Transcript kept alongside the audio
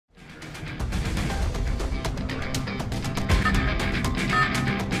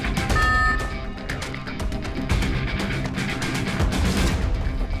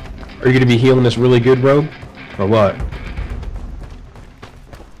Are you gonna be healing this really good, bro? Or what?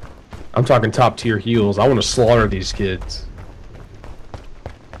 I'm talking top tier heals. I want to slaughter these kids.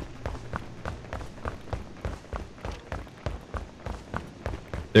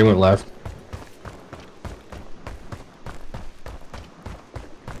 They went left.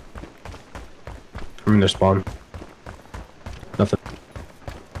 I'm in their spawn. Nothing.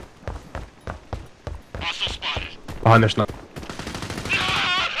 Behind their sniper.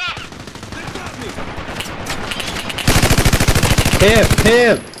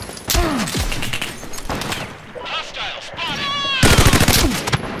 Hip!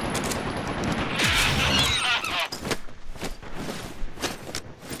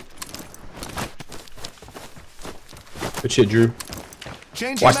 Good shit, Drew.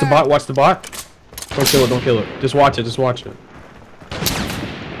 Watch the bot, watch the bot. Don't kill it, don't kill it. Just watch it, just watch it.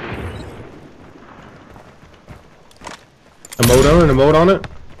 Emote on it.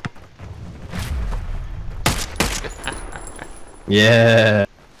 Yeah.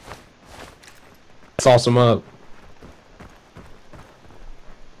 Sauce him up.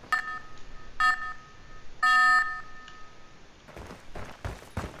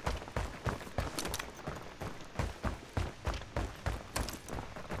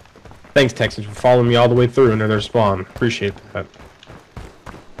 Thanks, Texans, for following me all the way through into their spawn. Appreciate that.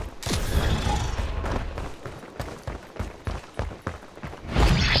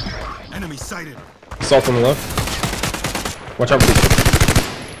 Enemy sighted. Assault on the left. Watch out.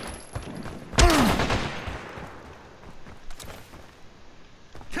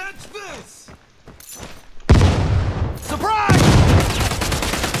 Catch this! Surprise!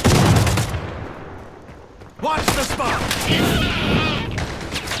 Watch the spot!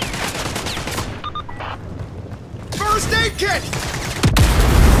 First aid kit!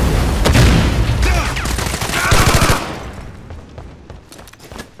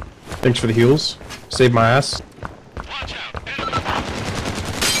 Thanks for the heals. Saved my ass. Watch out!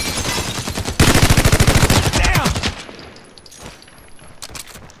 Damn!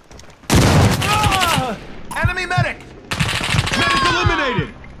 Enemy medic! Medic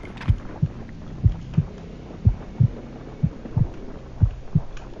eliminated!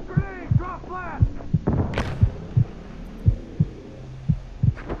 Grenade! Drop blast!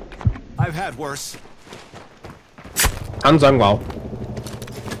 I've had worse. Anzangwao.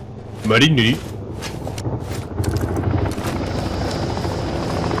 Muddy neat.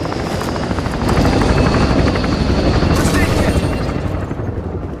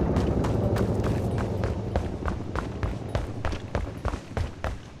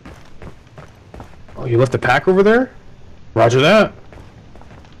 Oh, you left the pack over there? Roger that.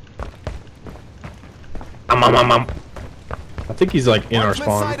 I think he's like in our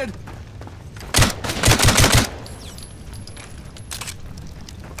spawn. Sighted.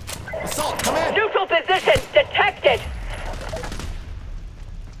 Assault, come in! Neutral position detected!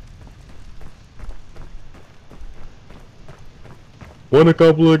 When a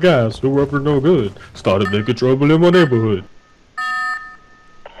couple of guys who were up to no good started making trouble in my neighborhood.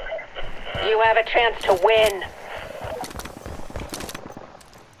 You have a chance to win.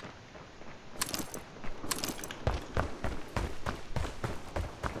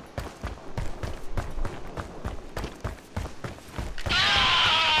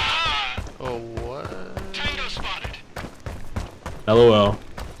 Oh, what? Tango spotted. LOL.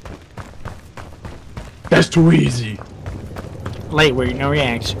 That's too easy. Late wait, no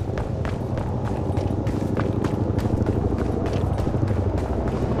reaction.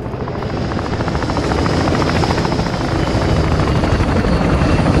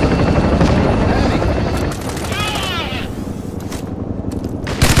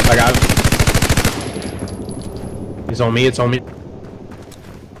 I got it. It's on me, it's on me.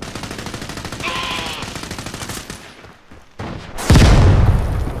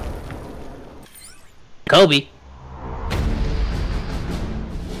 Kobe.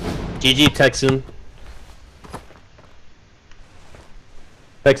 GG Texan.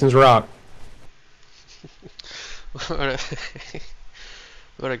 Texans rock. What a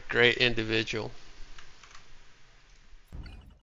what a great individual.